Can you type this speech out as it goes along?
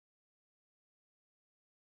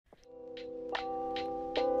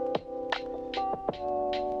Hi,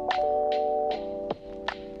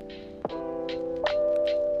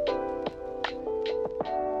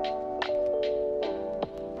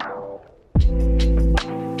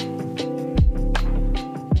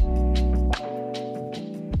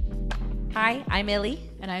 I'm Illy.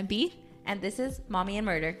 And I'm B. And this is Mommy and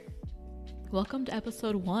Murder. Welcome to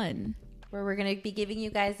episode 1. Where we're going to be giving you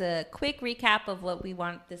guys a quick recap of what we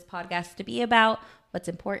want this podcast to be about, what's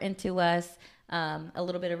important to us, a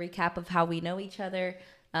little bit of recap of how we know each other.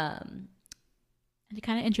 And to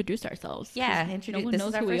kind of introduce ourselves. Yeah, introduce. No one this knows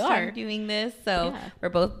is our who we first are. time doing this, so we're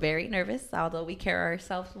both very nervous, although we carry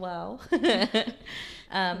ourselves well. We're going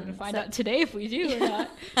to find out today if we do or not.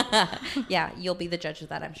 Yeah, you'll be the judge of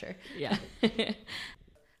that, I'm sure. Yeah.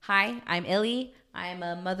 Hi, I'm Illy. I'm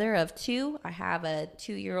a mother of 2. I have a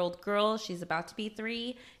 2-year-old girl. She's about to be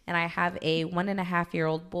 3. And I have a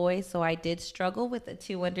 1.5-year-old boy. So I did struggle with a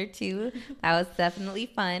 2 under 2. That was definitely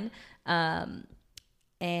fun. And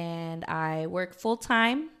I work full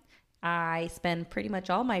time. I spend pretty much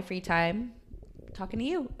all my free time talking to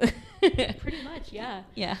you. Pretty much, yeah.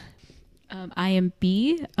 Yeah. I am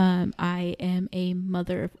B. I am a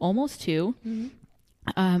mother of almost 2. Mm-hmm.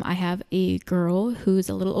 I have a girl who's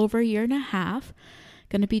a little over 1.5 years,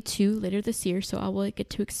 gonna be 2 later this year, so I will get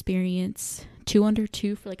to experience 2 under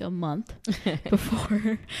 2 for like a month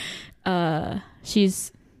before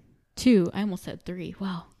she's 2. I almost said 3.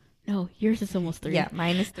 Wow. No, yours is almost 3. Yeah,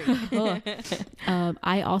 mine is 3.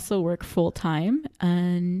 I also work full time,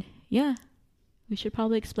 and yeah, we should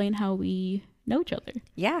probably explain how we know each other.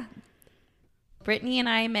 Yeah. Brittany and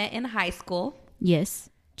I met in high school. Yes.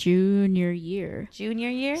 Junior year.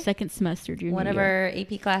 Second semester junior year. One of our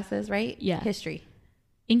AP classes, right? Yeah. History.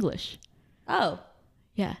 English. Oh.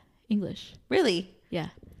 Yeah, English. Really? Yeah.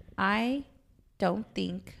 I don't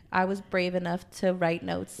think I was brave enough to write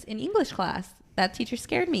notes in English class. That teacher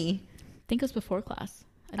scared me. I think it was before class.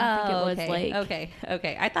 I don't think it was like...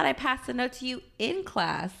 Okay. I thought I passed a note to you in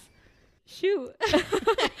class. Shoot.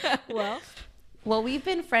 Well, we've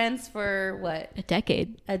been friends for what? A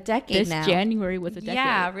decade This now. This January was a decade.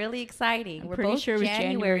 Yeah, really exciting. We're pretty both sure it was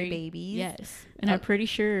January babies. Yes. And I'm pretty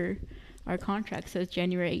sure our contract says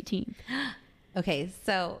January 18th. Okay,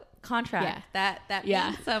 so contract. Yeah. That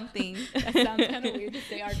means something. That sounds kind of weird to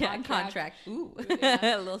say our contract. Ooh.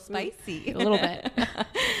 A little spicy. A little bit.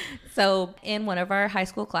 So in one of our high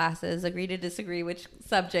school classes, agree to disagree which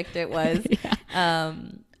subject it was.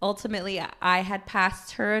 Ultimately, I had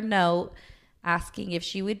passed her a note asking if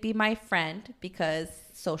she would be my friend because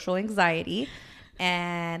social anxiety.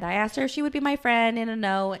 And I asked her if she would be my friend in a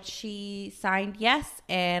note. She signed yes.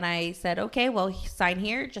 And I said, okay, well, sign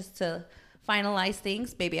here just to finalize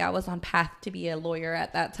things. Maybe I was on path to be a lawyer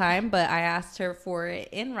at that time, but I asked her for it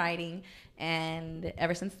in writing. And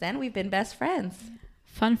ever since then, we've been best friends.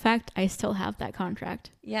 Fun fact, I still have that contract.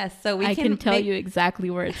 Yes, so I can tell you exactly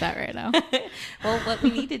where it's at right now. Well, what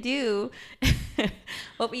we need to do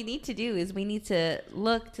is we need to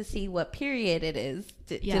look to see what period it is.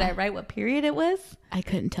 Did I write what period it was? I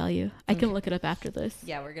couldn't tell you. I can look it up after this.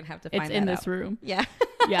 Yeah, we're going to have to find it. It's that in out. this room. Yeah.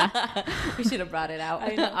 Yeah. We should have brought it out.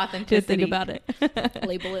 I know. Authenticity. Think about it.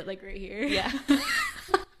 Label it like right here. Yeah.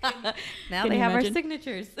 Now they have our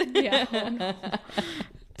signatures. Yeah. Oh, no.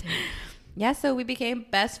 Yeah, so we became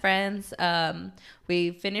best friends.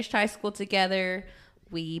 We finished high school together.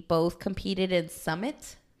 We both competed in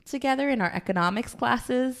Summit together in our economics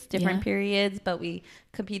classes, different periods, but we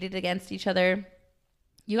competed against each other.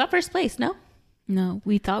 You got first place, no? No,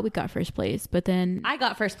 we thought we got first place, but then I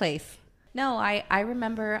got first place. No, I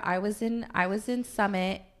remember I was in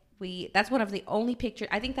Summit. That's one of the only pictures.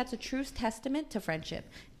 I think that's a true testament to friendship.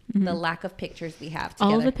 Mm-hmm. The lack of pictures we have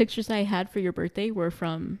together. All the pictures I had for your birthday were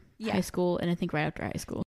from high school, and I think right after high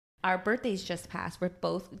school. Our birthdays just passed. We're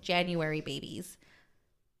both January babies.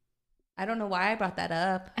 I don't know why I brought that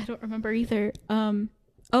up. I don't remember either. Because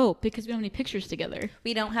we don't have any pictures together.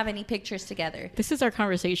 We don't have any pictures together. This is our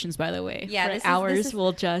conversations, by the way. Yeah,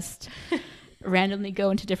 we'll just randomly go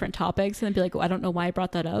into different topics and then be like, I don't know why I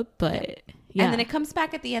brought that up, but yeah. And then it comes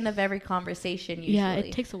back at the end of every conversation usually. Yeah,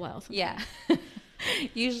 it takes a while sometimes. Yeah.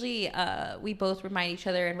 Usually we both remind each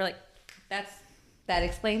other and we're like, that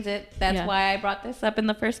explains it. That's why I brought this up in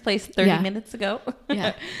the first place 30 minutes ago.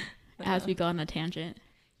 Yeah. As we go on a tangent.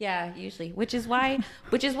 Yeah, usually, which is one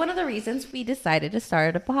of the reasons we decided to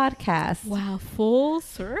start a podcast. Wow, full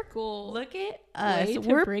circle. Look at us.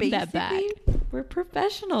 We're bring that back. We're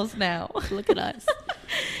professionals now. Look at us.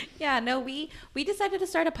 Yeah, no, we decided to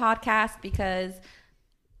start a podcast because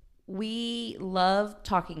we love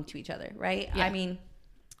talking to each other, right? Yeah. I mean,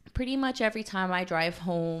 pretty much every time I drive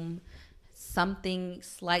home, something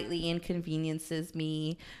slightly inconveniences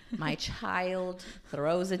me, my child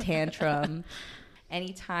throws a tantrum,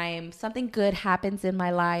 anytime something good happens in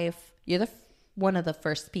my life, you're one of the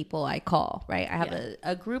first people I call, right? I have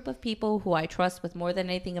a group of people who I trust with more than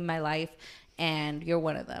anything in my life, and you're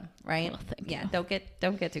one of them, right? Well, thank yeah, you. don't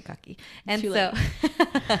get too cocky. And Too so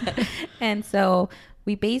and so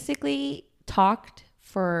we basically talked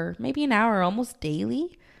for maybe an hour almost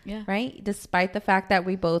daily. Yeah. Right. Despite the fact that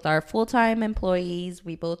we both are full-time employees,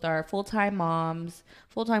 we both are full-time moms,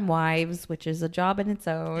 full-time wives, which is a job in its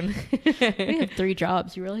own. We have 3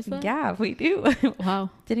 jobs. You realize that? Yeah, we do. Wow.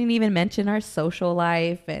 Didn't even mention our social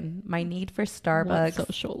life and my need for Starbucks. What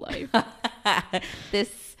social life?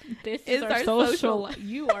 This This is our social life.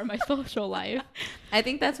 You are my social life. I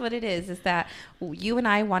think that's what it is that you and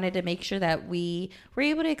I wanted to make sure that we were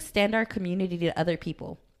able to extend our community to other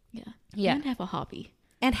people. Yeah. Yeah. And have a hobby.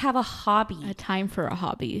 And have a hobby. A time for a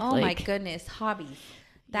hobby. Oh my goodness, hobbies.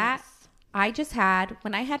 That Yes. I just had,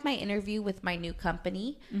 when I had my interview with my new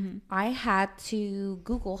company, I had to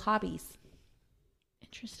Google hobbies.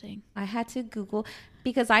 Interesting. I had to Google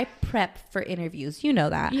because I prep for interviews. You know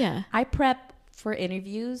that. Yeah. I prep for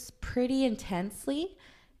interviews pretty intensely.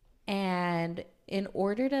 And in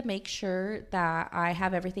order to make sure that I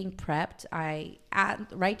have everything prepped, I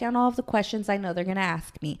write down all of the questions I know they're going to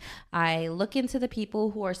ask me. I look into the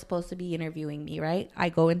people who are supposed to be interviewing me, right? I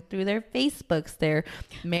go in through their Facebooks, their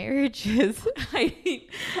marriages.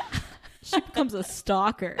 She becomes a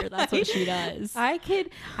stalker. That's what she does. I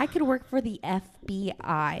could work for the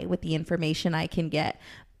FBI with the information I can get.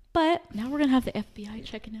 But Now we're going to have the FBI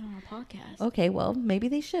checking in on our podcast. okay, well, maybe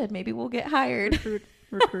they should. Maybe we'll get hired.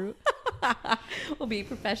 Recruit. We'll be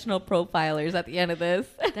professional profilers at the end of this.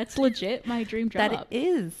 That's legit my dream job. That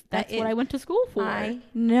is. That's what I went to school for. I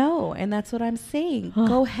know, and that's what I'm saying.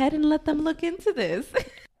 Go ahead and let them look into this.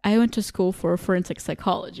 I went to school for forensic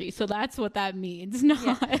psychology, so that's what that means.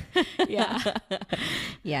 Not, yeah.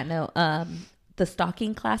 Yeah, no. The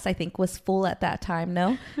stalking class I think was full at that time.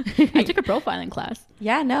 No, I took a profiling class.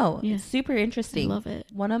 yeah, no, Yeah. it's super interesting. I love it.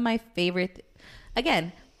 One of my favorite.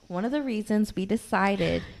 Again, one of the reasons we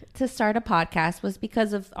decided to start a podcast was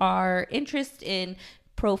because of our interest in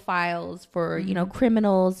profiles for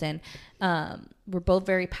criminals, and we're both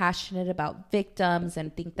very passionate about victims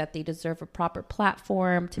and think that they deserve a proper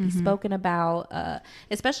platform to be spoken about,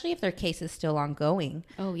 especially if their case is still ongoing.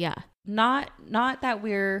 Oh, yeah. Not that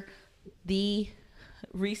we're the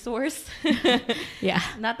resource. Yeah.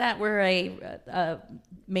 Not that we're a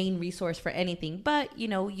main resource for anything, but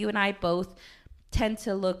you and I both tend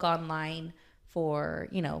to look online for,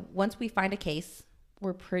 once we find a case,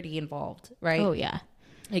 we're pretty involved, right? Oh, yeah.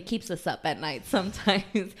 It keeps us up at night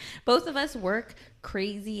sometimes. Both of us work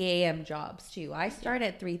crazy AM jobs too. I start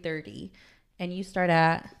at 3:30 and you start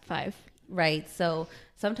at 5. right. So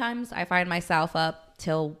sometimes I find myself up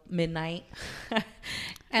till midnight.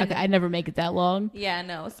 And Okay, I never make it that long. yeah,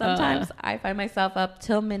 no. Sometimes I find myself up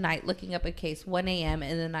till midnight looking up a case, 1 a.m.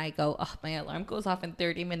 And then I go, oh, my alarm goes off in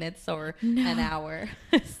 30 minutes or an hour.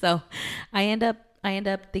 So I end up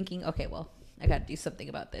thinking, okay, well, I got to do something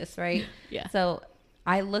about this, right? Yeah. So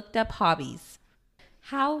I looked up hobbies.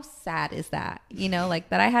 How sad is that? Like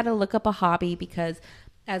that I had to look up a hobby because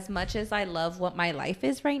as much as I love what my life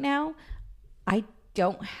is right now, I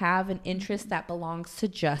don't have an interest that belongs to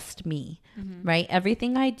just me, right?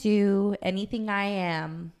 Everything I do, anything I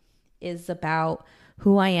am is about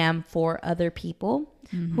who I am for other people,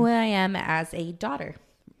 who I am as a daughter,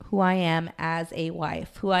 who I am as a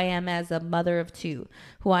wife, who I am as a mother of 2,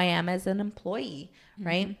 who I am as an employee,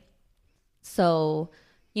 right? So,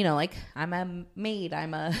 like I'm a maid,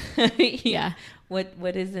 I'm a Yeah.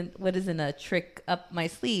 What isn't a trick up my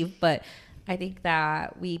sleeve, but I think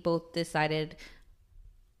that we both decided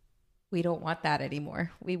we don't want that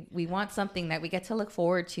anymore. We want something that we get to look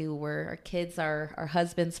forward to where our kids are our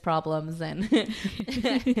husband's problems and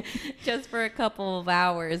just for a couple of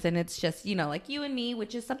hours. And it's just, like you and me,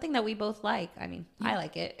 which is something that we both like. I mean, I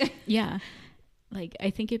like it. Yeah. Like, I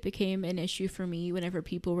think it became an issue for me whenever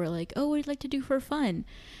people were like, oh, what do you like to do for fun?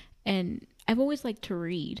 And I've always liked to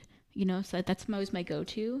read, so that's always my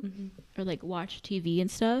go-to, or like watch TV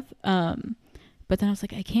and stuff. But then I was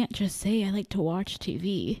like, I can't just say I like to watch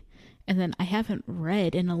TV. And then I haven't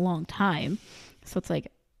read in a long time. So it's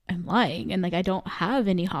like, I'm lying. And like, I don't have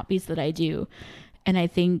any hobbies that I do. And I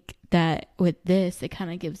think that with this, it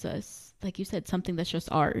kind of gives us, like you said, something that's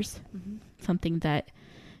just ours, something that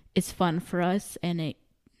is fun for us. And it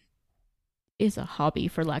is a hobby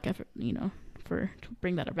for lack of, to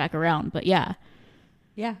bring that back around. But yeah.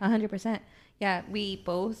 Yeah, 100%. Yeah, we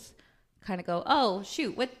both kind of go, oh,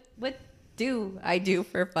 shoot, what do I do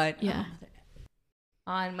for fun? Yeah.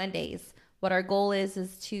 on Mondays. What our goal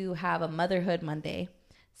is to have a motherhood Monday.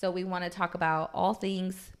 So we want to talk about all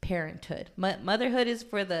things parenthood. Motherhood is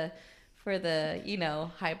for the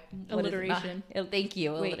high alliteration. Thank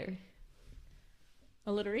you.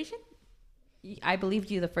 Alliteration? I believed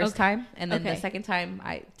you the first time, and then the second time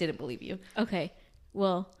I didn't believe you. Okay.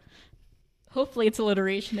 Well, hopefully it's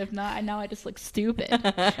alliteration. If not, now I just look stupid.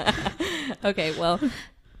 Okay, well,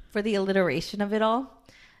 for the alliteration of it all,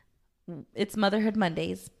 it's Motherhood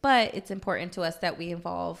Mondays, but it's important to us that we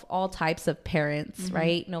involve all types of parents,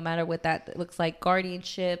 right? No matter what that looks like,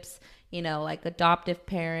 guardianships, like adoptive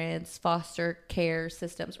parents, foster care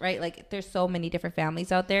systems, right? Like there's so many different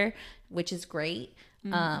families out there, which is great.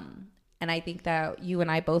 And I think that you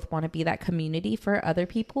and I both want to be that community for other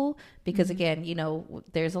people because again,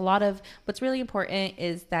 there's a lot of, what's really important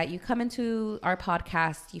is that you come into our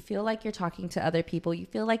podcast, you feel like you're talking to other people, you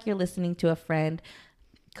feel like you're listening to a friend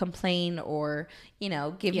complain or,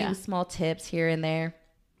 give you small tips here and there.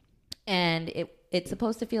 And it's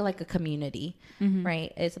supposed to feel like a community,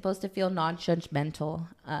 right? It's supposed to feel non-judgmental.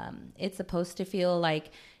 It's supposed to feel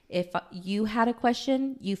like if you had a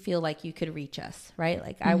question, you feel like you could reach us, right?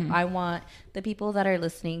 Like I want the people that are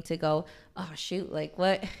listening to go, oh shoot, like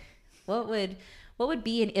what would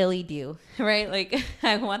be an Illy do, right? Like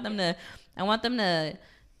I want them to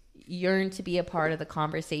yearn to be a part of the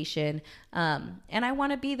conversation. And I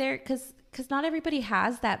want to be there because not everybody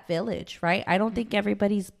has that village, right? I don't think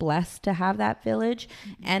everybody's blessed to have that village.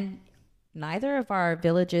 And neither of our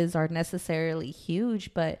villages are necessarily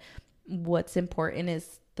huge, but what's important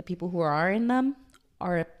is the people who are in them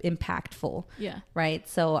are impactful. Yeah. Right.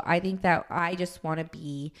 So I think that I just want to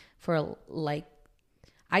be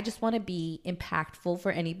impactful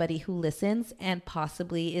for anybody who listens and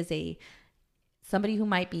possibly is somebody who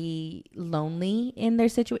might be lonely in their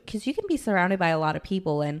situation, because you can be surrounded by a lot of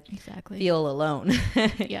people and feel alone.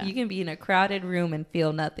 Yeah. You can be in a crowded room and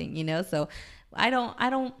feel nothing, so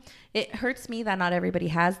it hurts me that not everybody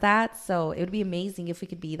has that. So it would be amazing if we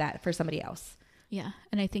could be that for somebody else. Yeah.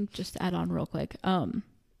 And I think just to add on real quick,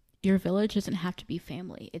 your village doesn't have to be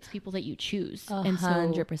family. It's people that you choose.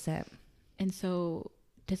 100%. And so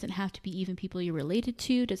doesn't have to be even people you're related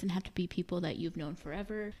to, doesn't have to be people that you've known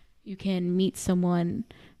forever. You can meet someone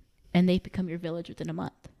and they become your village within a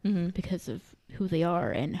month because of who they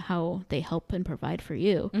are and how they help and provide for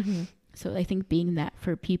you. So I think being that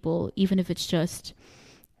for people, even if it's just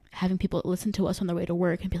having people listen to us on their way to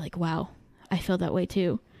work and be like, wow, I feel that way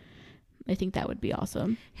too. I think that would be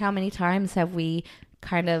awesome. How many times have we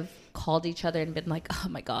kind of called each other and been like, oh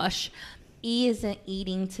my gosh, E isn't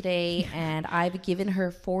eating today and I've given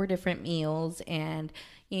her 4 different meals and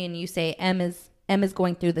you say M is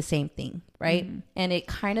going through the same thing, right? And it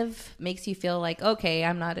kind of makes you feel like, okay,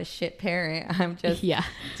 I'm not a shit parent. I'm just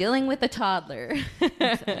dealing with a toddler.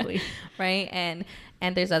 Exactly. Right? And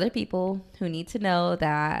there's other people who need to know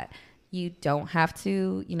that you don't have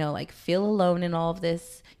to, feel alone in all of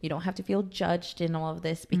this. You don't have to feel judged in all of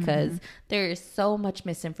this because there is so much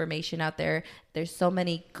misinformation out there. There's so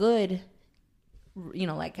many good,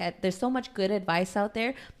 there's so much good advice out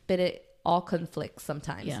there, but it all conflicts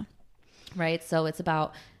sometimes. Yeah. Right. So it's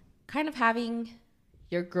about kind of having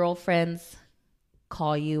your girlfriends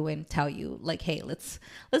call you and tell you like, hey, let's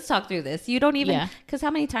talk through this. You don't even, because how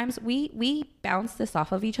many times we bounce this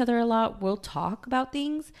off of each other a lot. We'll talk about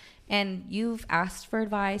things and you've asked for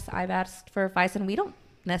advice. I've asked for advice and we don't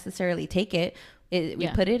necessarily take it. We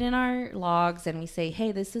put it in our logs and we say,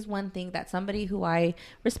 hey, this is one thing that somebody who I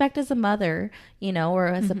respect as a mother, or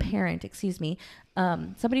as a parent,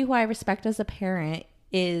 somebody who I respect as a parent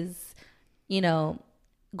is,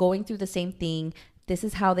 going through the same thing. This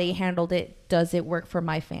is how they handled it. Does it work for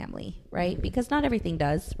my family? Right? Because not everything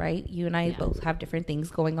does, right? You and I both have different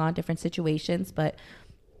things going on, different situations, but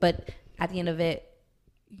at the end of it,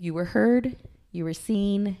 you were heard, you were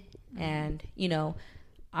seen. And,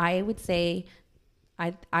 I would say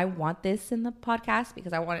I want this in the podcast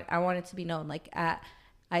because I want it to be known.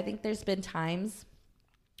 I think there's been times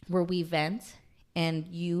where we vent and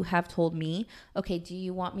you have told me, okay, do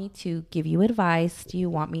you want me to give you advice? Do you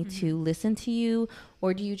want me to listen to you?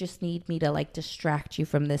 Or do you just need me to distract you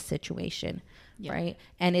from this situation? Yeah. Right.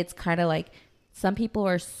 And it's kind of like some people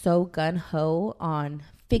are so gung-ho on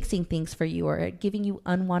fixing things for you or giving you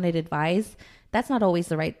unwanted advice. That's not always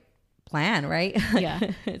the right plan, right? Yeah.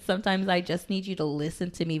 Sometimes I just need you to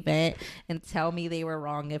listen to me vent and tell me they were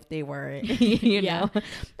wrong if they weren't, you know?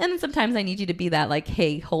 And then sometimes I need you to be that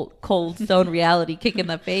hey, cold stone reality kick in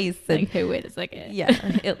the face. And, hey, wait a second. Yeah.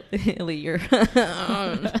 Illy, you're,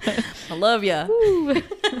 I love you.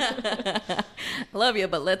 I love you,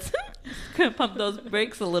 but let's pump those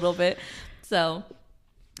brakes a little bit. So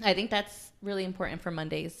I think that's really important for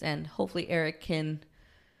Mondays, and hopefully Eric can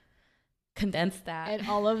condense that and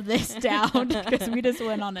all of this down because we just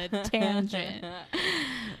went on a tangent.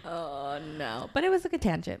 Oh no, but it was a good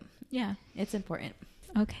tangent. Yeah, it's important.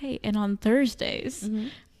 Okay, and on Thursdays,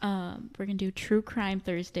 we're gonna do True Crime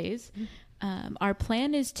Thursdays. Our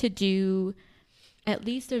plan is to do, at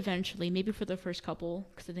least eventually, maybe for the first couple,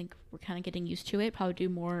 because I think we're kind of getting used to it, probably do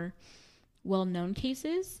more well-known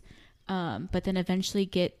cases, but then eventually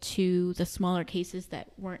get to the smaller cases that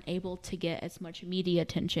weren't able to get as much media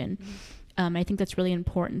attention. I think that's really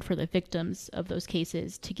important for the victims of those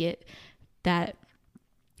cases to get that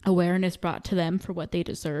awareness brought to them for what they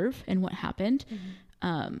deserve and what happened.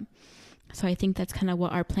 So I think that's kind of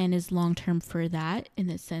what our plan is long-term for that, in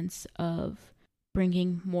the sense of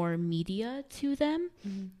bringing more media to them.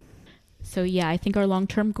 So yeah, I think our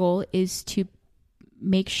long-term goal is to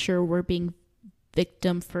make sure we're being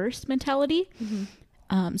victim first mentality.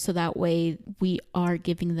 So that way we are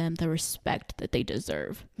giving them the respect that they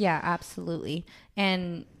deserve. Yeah, absolutely.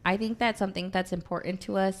 And I think that something that's important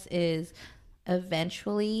to us is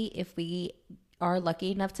eventually, if we are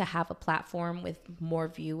lucky enough to have a platform with more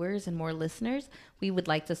viewers and more listeners, we would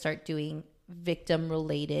like to start doing victim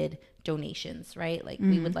related donations, right? Like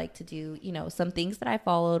we would like to do, you know, some things that I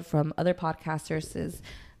followed from other podcasters is,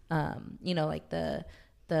 you know, like the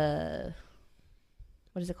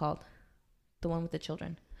what is it called? The one with the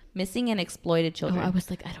children, missing and exploited children. Oh, I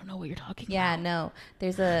was like, I don't know what you're talking about. Yeah, no,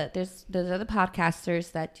 there's other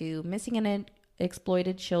podcasters that do missing and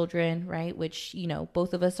exploited children, right? Which, you know,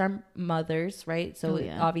 both of us are mothers, right? So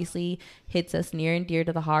it obviously hits us near and dear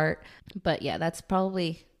to the heart. But yeah, that's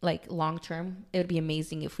probably like long term. It would be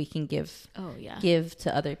amazing if we can give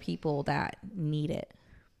to other people that need it.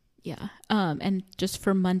 Yeah. And just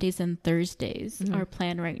for Mondays and Thursdays, our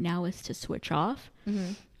plan right now is to switch off.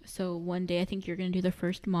 So one day I think you're going to do the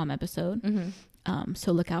first mom episode.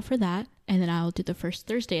 So look out for that. And then I'll do the first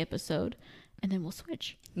Thursday episode, and then we'll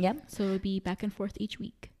switch. Yep. So it'll be back and forth each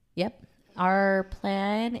week. Yep. Our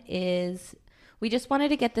plan is, we just wanted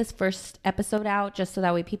to get this first episode out just so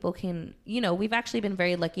that way people can, you know, we've actually been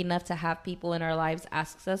very lucky enough to have people in our lives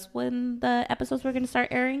ask us when the episodes were going to start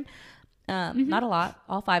airing. Not a lot,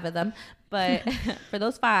 all 5 of them, but for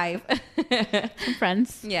those 5 some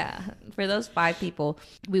friends. Yeah. For those 5 people,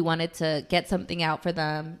 we wanted to get something out for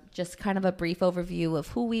them. Just kind of a brief overview of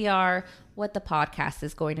who we are, what the podcast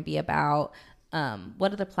is going to be about,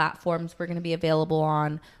 what are the platforms we're going to be available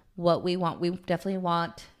on, what we want. We definitely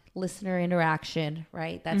want listener interaction,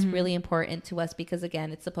 right? That's really important to us because,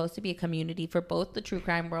 again, it's supposed to be a community for both the true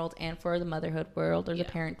crime world and for the motherhood world or the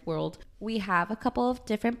parent world. We have a couple of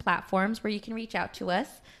different platforms where you can reach out to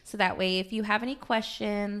us. So that way, if you have any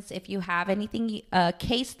questions, if you have anything, a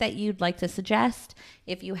case that you'd like to suggest,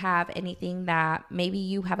 if you have anything that maybe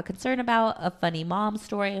you have a concern about, a funny mom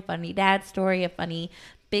story, a funny dad story, a funny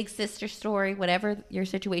big sister story, whatever your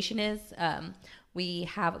situation is, we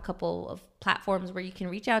have a couple of platforms where you can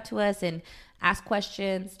reach out to us and ask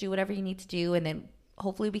questions, do whatever you need to do. And then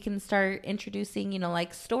hopefully we can start introducing, you know,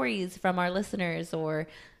 like stories from our listeners or,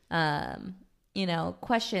 you know,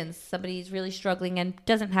 questions. Somebody's really struggling and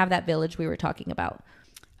doesn't have that village we were talking about.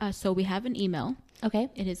 So we have an email. Okay.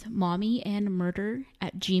 It is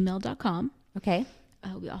mommyandmurder@gmail.com. Okay.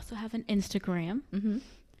 We also have an Instagram,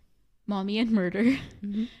 Mommy and Murder.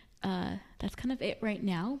 That's kind of it right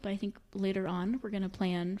now, but I think later on we're going to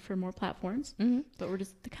plan for more platforms, but we're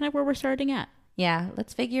just kind of where we're starting at. Yeah.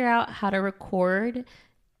 Let's figure out how to record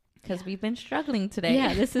because we've been struggling today.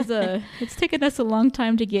 Yeah. This is it's taken us a long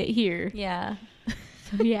time to get here. Yeah.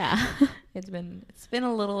 So yeah. It's been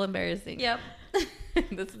a little embarrassing. Yep.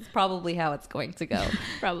 This is probably how it's going to go.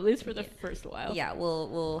 Probably for the first while. Yeah.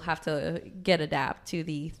 We'll have to adapt to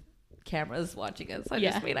the cameras watching us. I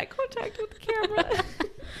just made eye contact with the camera.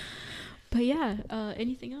 But yeah,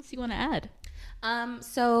 anything else you want to add?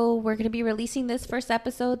 So we're going to be releasing this first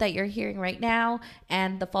episode that you're hearing right now.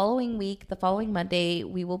 And the following Monday,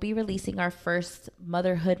 we will be releasing our first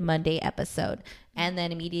Motherhood Monday episode. And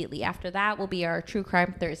then immediately after that will be our True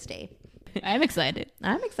Crime Thursday. I'm excited.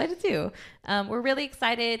 I'm excited too. We're really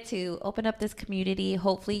excited to open up this community.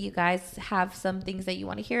 Hopefully you guys have some things that you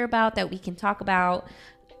want to hear about that we can talk about.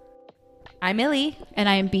 I'm Millie. And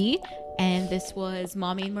I am B. And this was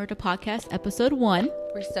Mommy and Murder Podcast, Episode 1.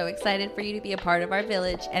 We're so excited for you to be a part of our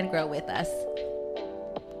village and grow with us.